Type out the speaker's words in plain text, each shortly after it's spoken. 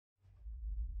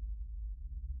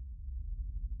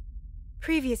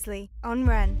Previously on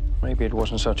Ren. Maybe it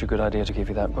wasn't such a good idea to give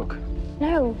you that book.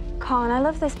 No, Khan, I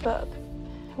love this book.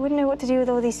 I wouldn't know what to do with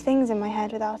all these things in my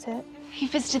head without it. You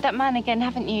visited that man again,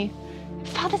 haven't you?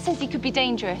 Father says he could be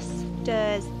dangerous.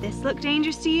 Does this look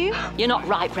dangerous to you? You're not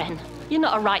right, Ren. You're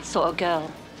not a right sort of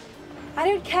girl. I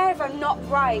don't care if I'm not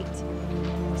right,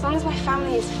 as long as my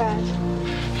family is fed.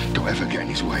 Don't ever get in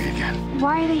his way again.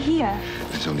 Why are they here?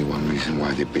 There's only one reason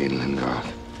why they'd be in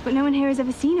Lyngarth. But no one here has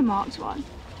ever seen a marked one.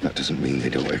 That doesn't mean they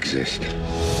don't exist.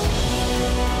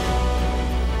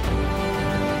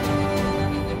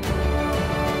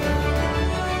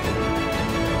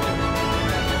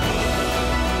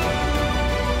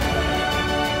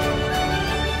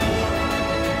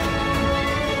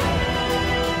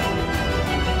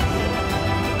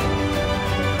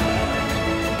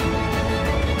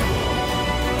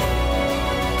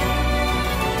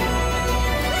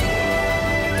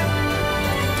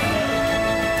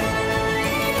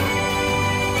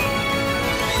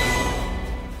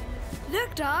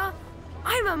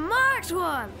 I'm a marked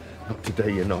one! Not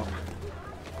today, you're not.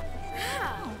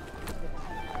 How?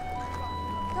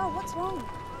 No, what's wrong?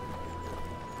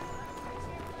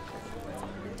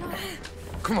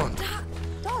 Come on.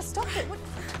 Dad, stop it. What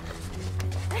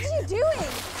are you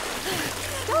doing?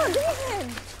 Dad, leave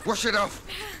him. Wash it off.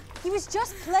 He was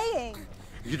just playing.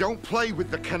 You don't play with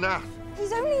the Kanath.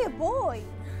 He's only a boy.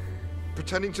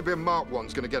 Pretending to be a marked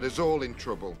one's gonna get us all in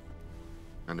trouble.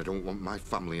 And I don't want my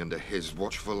family under his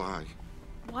watchful eye.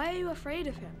 Why are you afraid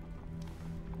of him?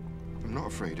 I'm not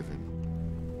afraid of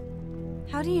him.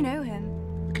 How do you know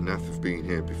him? The Kanath have been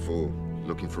here before,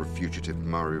 looking for a fugitive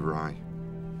Mari Rai.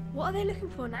 What are they looking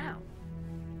for now?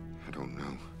 I don't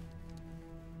know.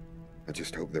 I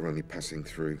just hope they're only passing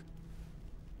through.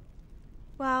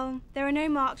 Well, there are no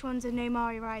marked ones and no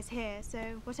Mari Rais here,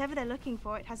 so whatever they're looking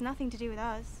for, it has nothing to do with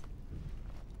us.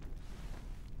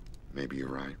 Maybe you're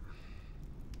right.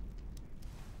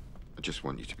 I just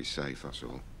want you to be safe, that's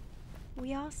all.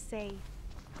 We are safe.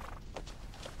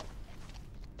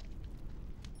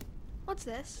 What's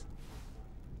this?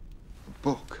 A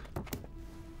book.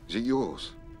 Is it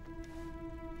yours?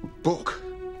 A book?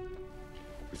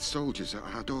 With soldiers at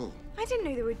our door. I didn't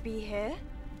know they would be here.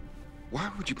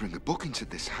 Why would you bring a book into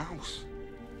this house?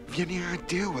 Have you any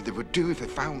idea what they would do if they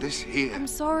found this here? I'm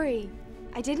sorry.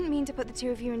 I didn't mean to put the two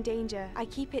of you in danger. I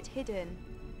keep it hidden.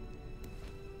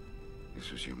 This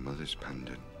was your mother's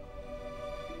pendant.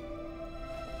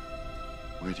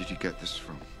 Where did you get this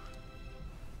from?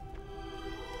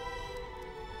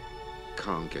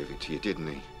 Khan gave it to you, didn't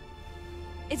he?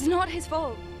 It's not his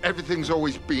fault. Everything's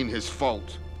always been his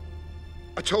fault.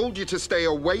 I told you to stay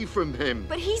away from him.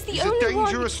 But he's the He's only a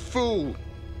dangerous fool.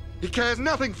 He cares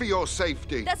nothing for your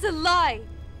safety. That's a lie.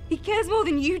 He cares more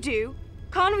than you do.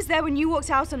 Khan was there when you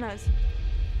walked out on us.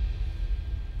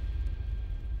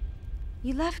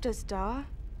 You left us, Dar.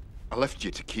 I left you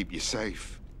to keep you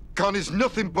safe. Khan is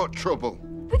nothing but trouble.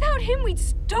 Without him, we'd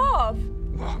starve.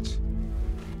 What?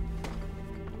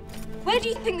 Where do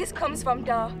you think this comes from,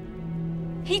 Dar?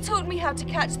 He taught me how to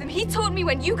catch them. He taught me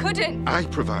when you couldn't. I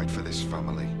provide for this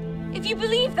family. If you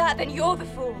believe that, then you're the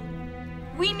fool.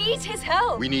 We need his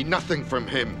help. We need nothing from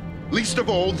him. Least of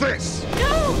all, this.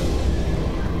 No!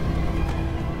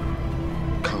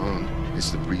 Khan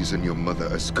is the reason your mother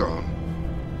has gone.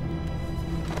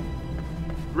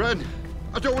 Ren,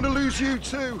 I don't want to lose you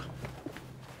too.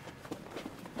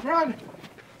 Ren!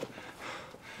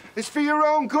 It's for your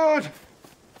own good.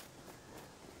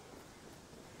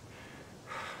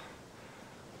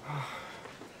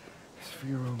 It's for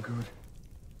your own good.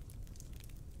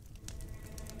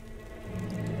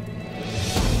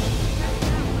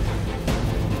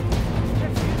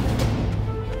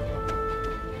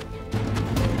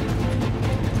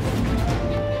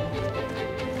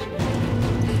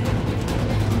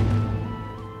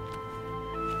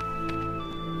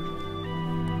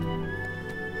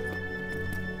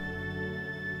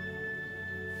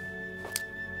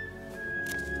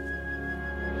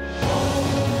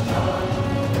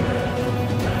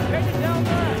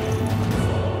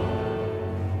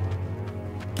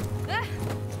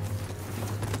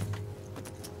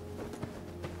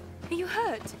 Are you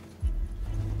hurt?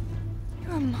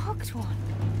 You're a marked one.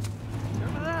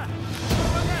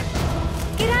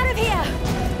 Get out of here!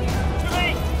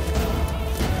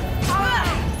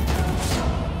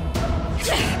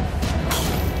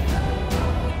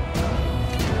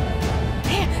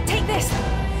 Here, take this!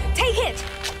 Take it!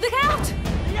 Look out!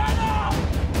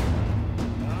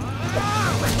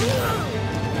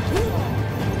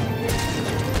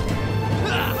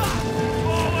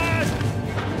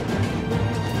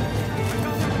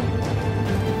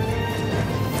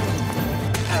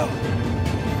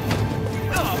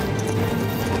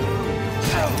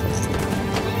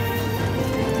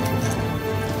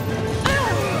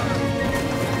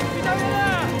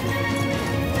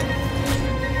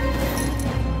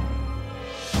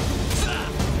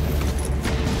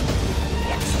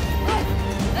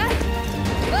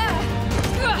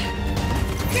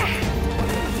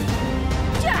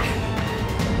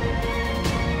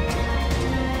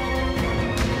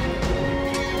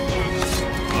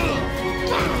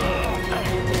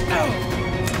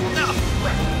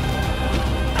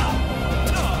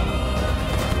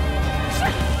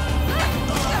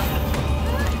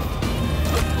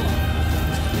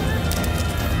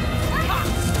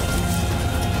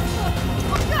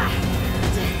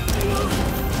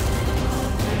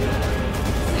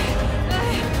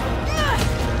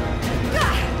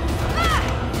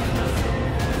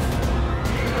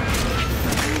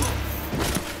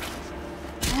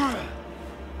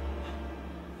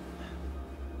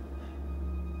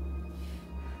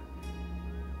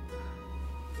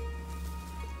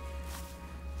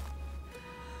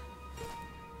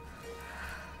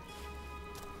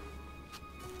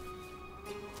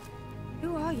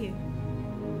 Who are you?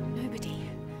 Nobody.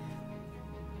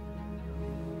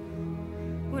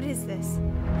 What is this?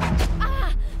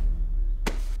 Ah!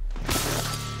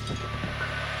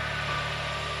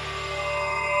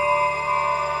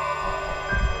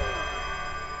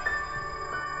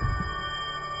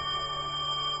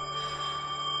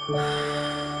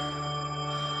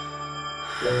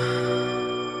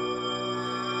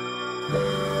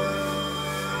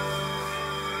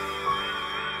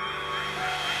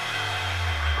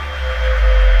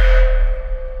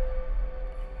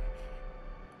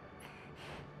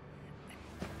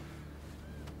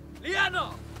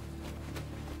 Liana!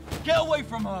 Get away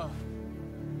from her!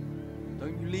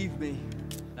 Don't you leave me.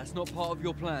 That's not part of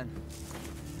your plan.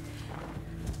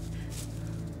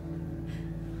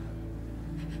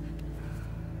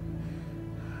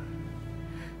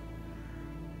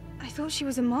 I thought she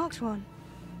was a marked one.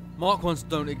 Marked ones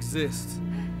don't exist.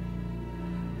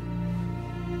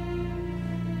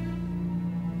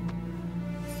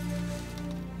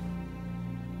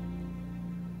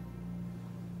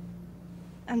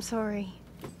 I'm sorry.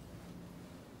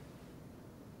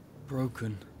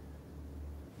 Broken.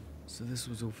 So this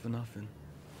was all for nothing.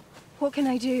 What can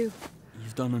I do?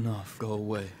 You've done enough. Go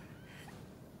away.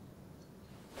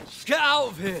 Get out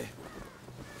of here!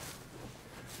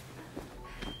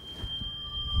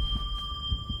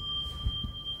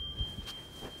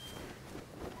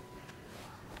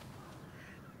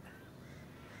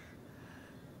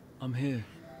 I'm here.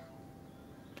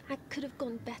 That could have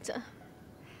gone better.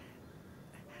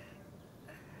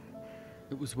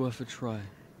 It was worth a try.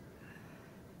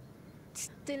 It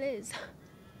still is.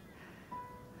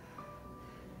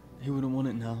 He wouldn't want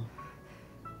it now.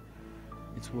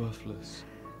 It's worthless.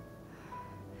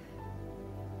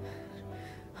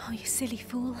 Oh, you silly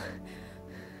fool.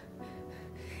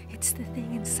 It's the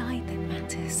thing inside that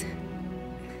matters.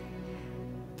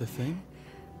 The thing?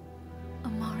 A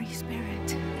Mari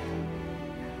spirit.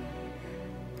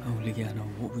 Oh, Lyanna,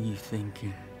 what were you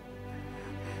thinking?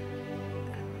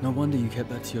 No wonder you kept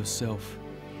that to yourself.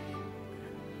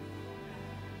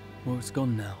 Well, it's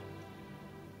gone now.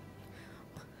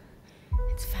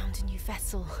 It's found a new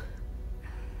vessel.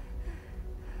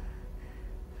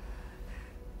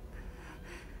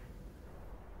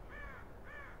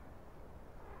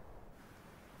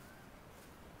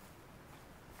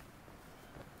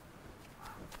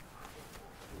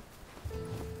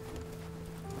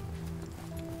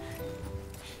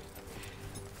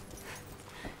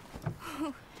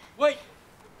 Wait!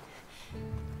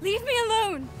 Leave me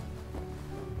alone!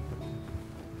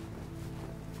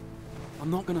 I'm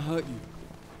not gonna hurt you.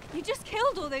 You just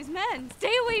killed all those men.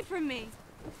 Stay away from me.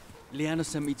 Lyanna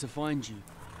sent me to find you.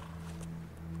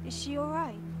 Is she all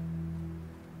right?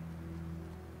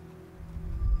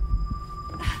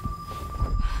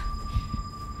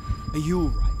 Are you all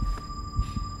right?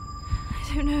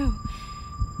 I don't know.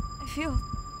 I feel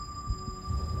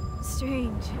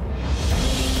strange.